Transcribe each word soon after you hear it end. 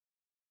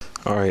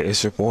Alright,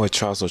 it's your boy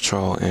Charles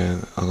O'Troll,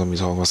 and I'm gonna be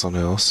talking about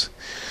something else.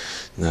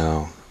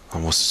 Now, I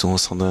was doing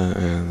something,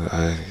 and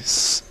I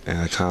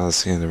kind of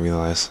seemed to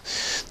realize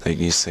that you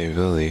need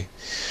stability.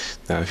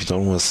 Now, if you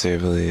don't know what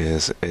stability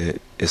is,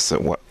 it's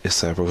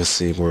that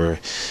prophecy where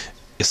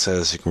it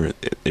says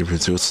it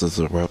reduces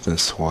the weapon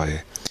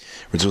sway.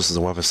 Reduces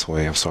the weapon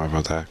sway. I'm sorry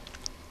about that.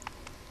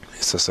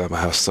 It says that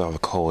I still have a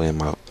cold and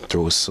my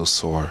throat is still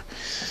sore.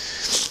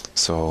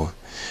 So,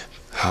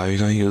 how are you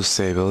gonna use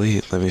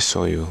stability? Let me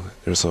show you.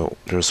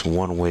 There's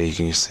one way you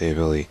can use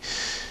stability.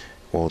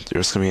 Well,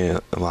 there's gonna be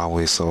a lot of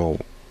ways. So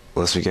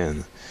let's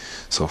begin.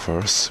 So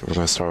first, we're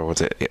gonna start with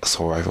the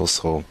assault rifle.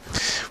 So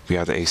we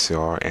have the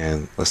ACR,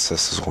 and let's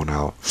test this one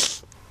out.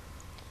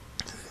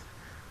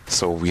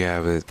 So we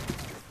have it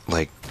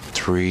like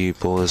 3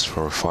 bullets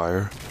for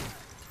fire.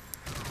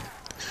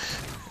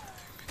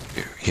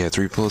 Yeah,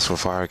 3 bullets for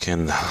fire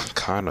can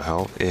kind of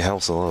help. It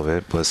helps a little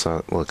bit, but it's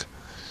not. Look,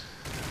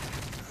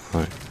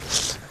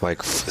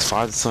 like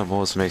 5 to 10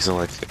 bullets makes it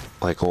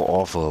like go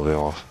off a little bit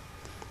off.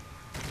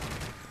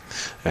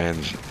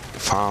 And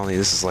finally,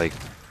 this is like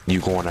you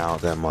going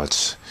out that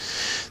much.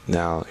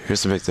 Now,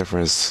 here's the big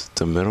difference.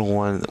 The middle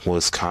one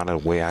was kind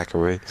of way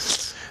accurate.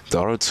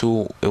 The other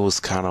two, it was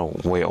kind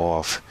of way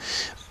off.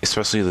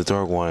 Especially the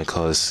third one,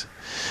 because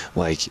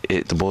like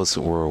the bullets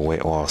were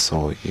way off.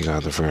 So you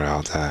got to figure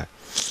out that.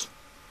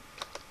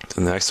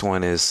 The next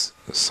one is,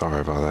 sorry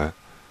about that.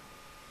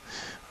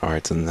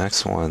 Alright, the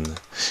next one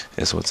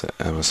is with the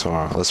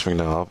MSR. Let's bring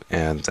that up.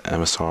 And the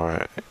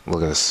MSR,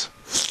 look at this.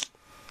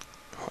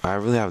 I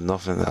really have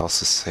nothing else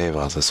to say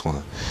about this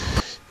one.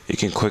 You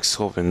can quick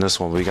scope in this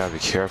one, but you gotta be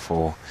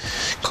careful,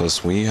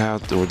 because when you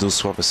have the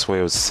reduced weapon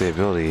sway with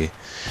stability,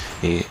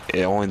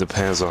 it only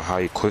depends on how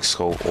you quick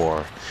scope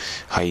or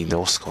how you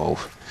no scope.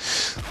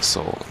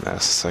 So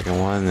that's the second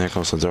one. There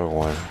comes the third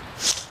one.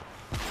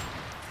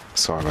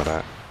 Sorry about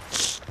that.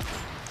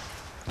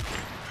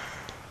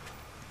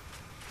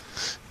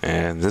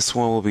 And this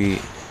one will be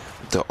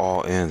the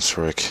all-in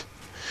trick.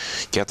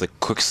 You have to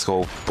quick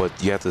scope, but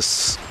you have to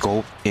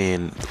scope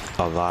in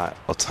a lot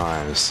of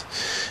times.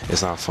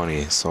 It's not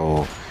funny.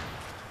 So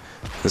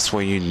this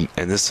way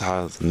and this is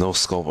how the no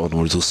scope on the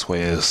reduced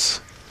sway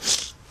is.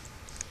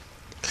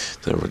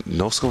 The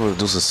no scope of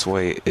reduced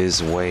sway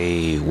is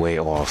way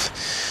off.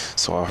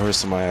 So I heard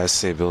somebody had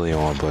stability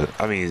on, but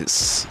I mean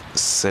it's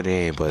said it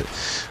ain't, but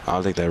I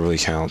don't think that really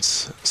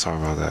counts. Sorry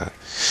about that.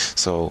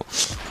 So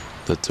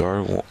the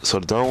third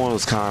one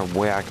was kind of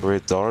way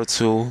accurate. The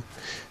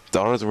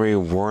other 3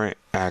 weren't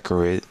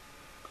accurate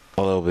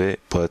a little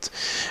bit, but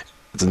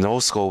the no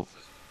scope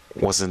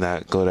wasn't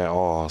that good at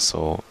all.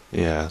 So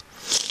yeah,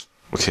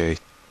 okay.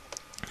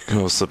 It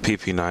was the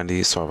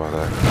PP90. Sorry about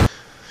that.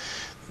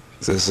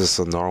 This is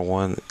another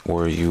one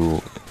where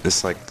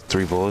it's like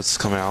 3 bullets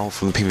coming out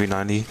from the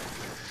PP90.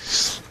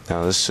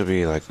 Now this should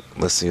be like,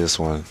 let's see this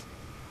one.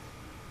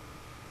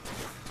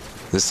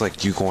 This is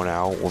like you going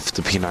out with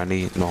the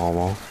P90, no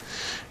homo.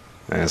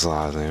 And there's a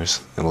lot of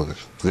things. And look at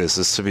this.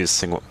 This should be a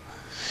single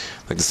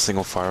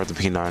fire with the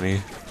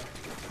P90.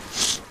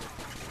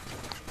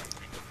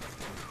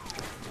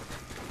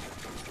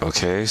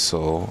 Okay,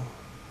 so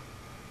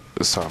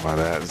let's talk about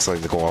that. It's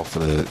like to go off for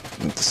the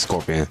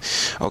Scorpion.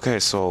 Okay,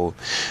 so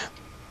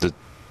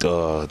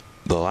the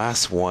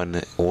last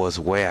one was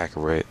way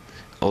accurate.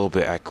 A little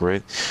bit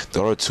accurate.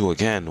 The other 2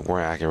 again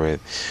weren't accurate.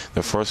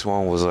 The first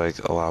one was like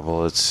a lot of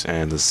bullets,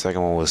 and the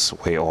second one was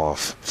way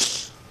off.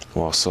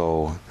 Well,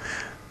 so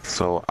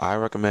I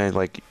recommend,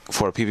 like,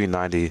 for the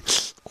PP90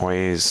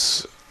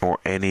 or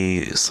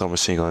any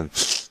submachine gun.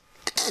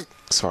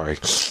 Sorry,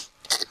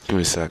 give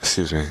me a sec.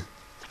 Excuse me.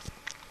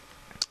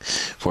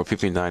 For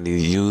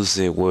PP90, use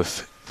it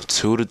with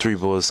 2 to 3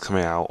 bullets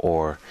coming out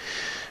or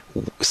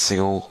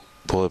single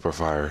bullet per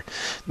fire.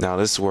 Now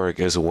this work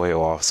is way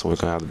off, so we're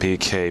gonna have the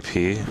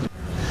PKP.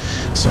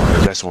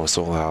 Sorry, that one was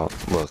so loud.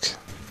 Look,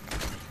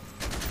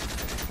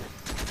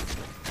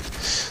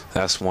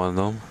 that's one of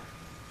them.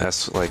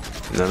 That's like,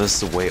 now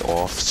this is the way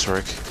off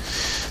trick.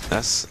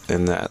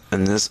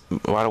 And this,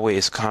 by the way,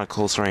 it's kind of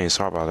close range.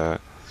 Sorry about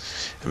that.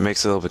 It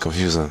makes it a little bit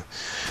confusing.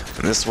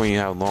 And this one you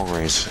have long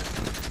range.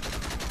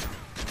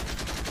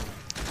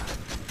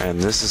 And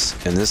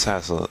this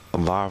has a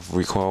lot of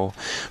recoil,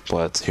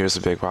 but here's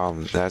the big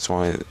problem. That's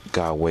why it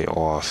got way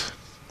off.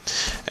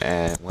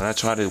 And when I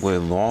tried it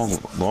with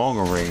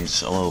longer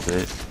range a little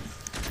bit,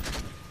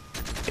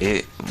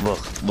 it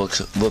look,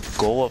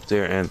 go up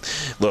there and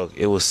look.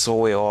 It was so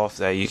way off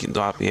that you can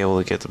not be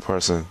able to get the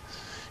person.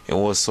 It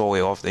was so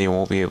way off that you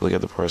won't be able to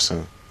get the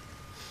person.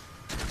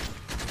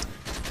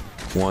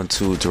 1,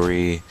 2,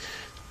 3,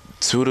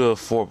 2 to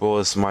 4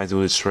 bullets might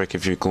do the trick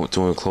if you're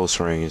doing close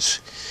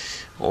range.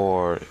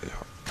 Or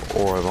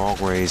long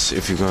range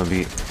if you're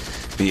gonna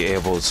be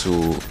able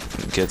to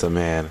get the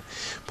man.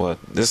 But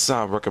this is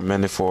not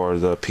recommended for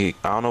the P.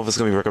 I don't know if it's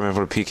gonna be recommended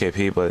for the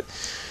PKP, but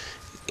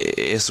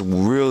it's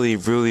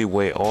really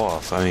way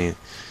off. I mean,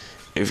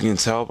 if you can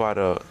tell by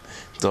the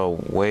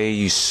way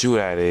you shoot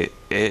at it,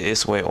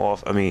 it's way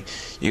off. I mean,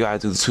 you gotta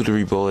do 2 to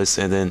 3 bullets,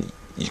 and then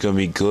you're gonna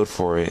be good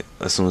for it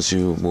as soon as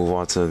you move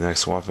on to the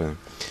next weapon.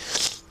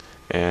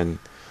 And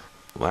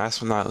last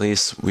but not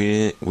least,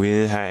 we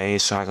didn't have any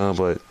shotgun,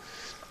 but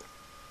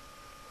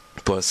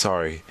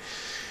sorry,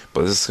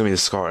 but this is gonna be the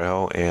Scar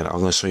L, and I'm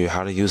gonna show you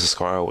how to use the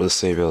Scar L with the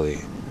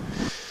Stabillity.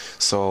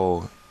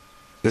 So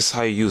this is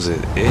how you use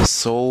it. It is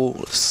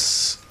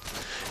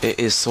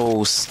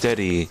so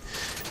steady.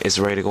 It's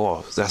ready to go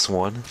off. That's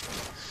one.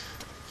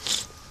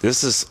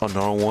 This is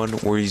another one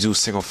where you do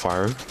single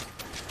fire.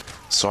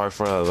 Sorry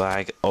for the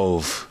lack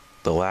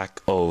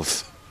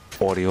of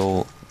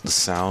audio, the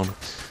sound.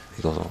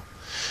 It goes on.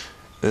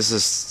 This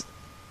is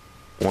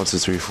 1, 2,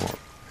 3, 4.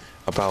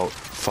 About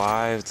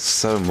 5 to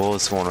 7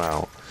 bullets going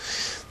out.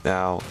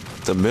 Now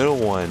the middle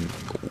one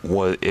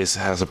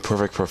has a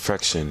perfect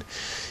perfection.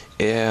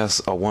 It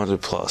has a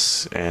 100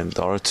 plus, and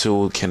the other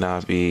two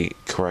cannot be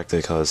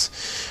corrected because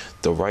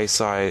the right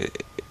side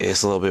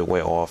is a little bit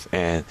way off,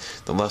 and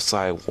the left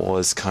side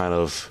was kind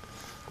of,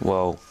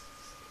 well,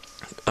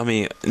 I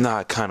mean,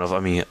 not kind of, I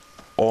mean,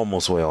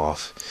 almost way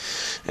off.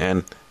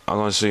 And I'm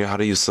going to show you how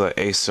to use the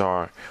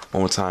ACR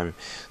one more time.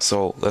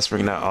 So let's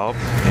bring that up,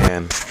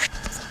 and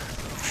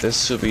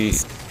this should be,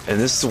 and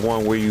this is the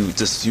one where you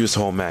just use the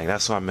whole mag.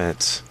 That's what I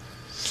meant.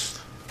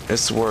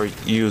 This is where you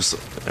use,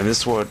 and this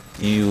is what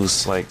you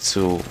use like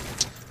to,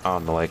 I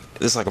don't know, like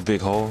this is like a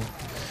big hole,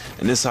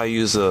 and this is how you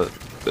use oh,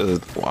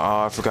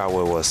 I forgot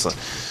what it was.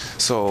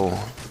 So,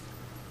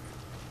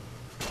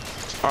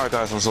 all right,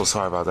 guys, I'm so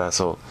sorry about that.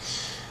 So,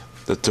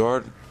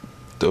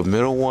 the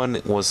middle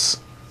one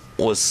was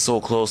so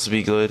close to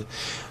be good.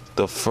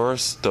 The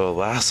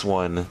last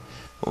one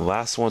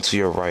to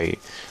your right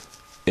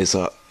is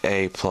a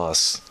A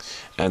plus,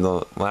 and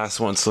the last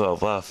one to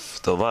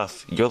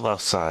your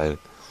left side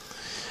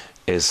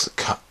is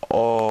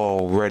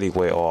already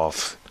way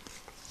off.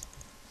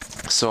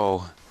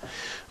 So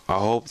I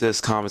hope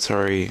this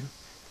commentary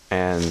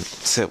and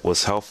tip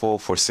was helpful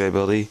for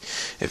Stabillity.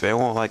 If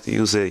anyone would like to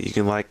use it, you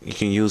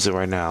can use it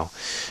right now.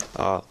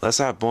 Let's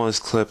have a bonus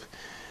clip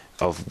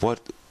of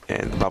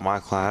about my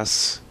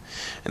class.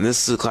 And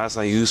this is the class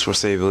I use for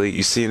Stabillity.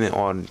 You've seen it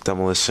on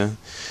Demolition.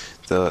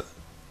 The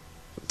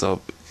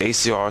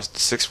ACR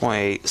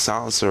 6.8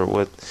 silencer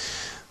with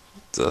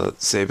the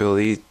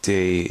Stabillity,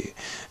 the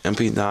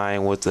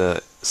MP9 with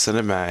the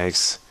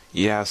cinematics.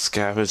 You have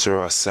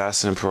Scavenger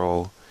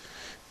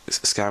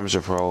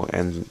Pro,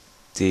 and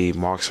the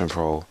Marksman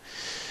Pro.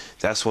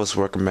 That's what's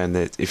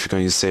recommended if you're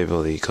going to use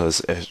Stabillity,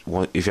 because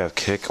if you have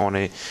kick on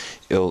it,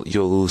 you'll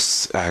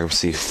lose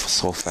accuracy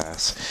so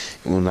fast.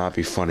 It will not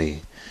be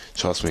funny.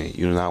 Trust me,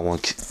 you do not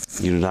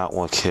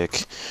want kick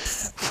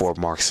for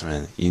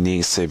Marksman. You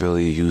need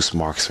Stabillity to use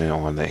Marksman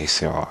on the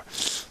ACR.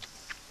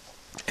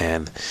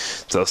 And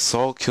the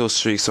assault kill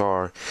streaks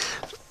are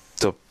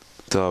the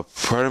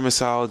Predator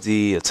missile,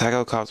 the attack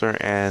helicopter,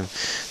 and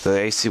the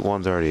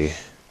AC-130.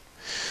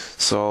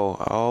 So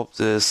I hope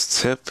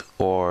this tip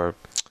or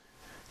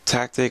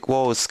tactic,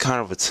 well, it's kind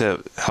of a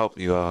tip, help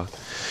you out.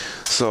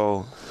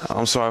 So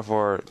I'm sorry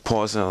for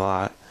pausing a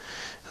lot.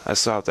 I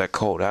still have that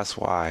cold, that's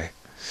why.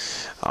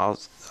 I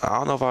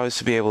don't know if I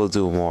should be able to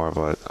do more,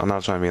 but I'm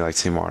not trying to be like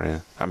T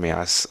Martin. I mean,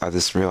 I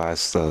just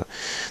realized the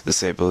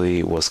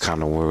Stabillity was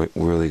kind of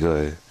really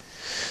good.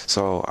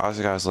 So I'll see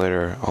you guys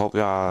later. I hope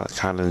y'all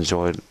kind of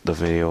enjoyed the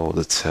video,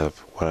 the tip,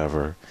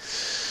 whatever.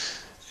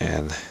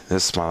 And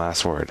this is my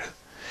last word.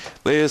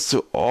 Ladies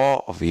to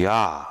all of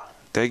y'all,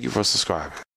 thank you for subscribing.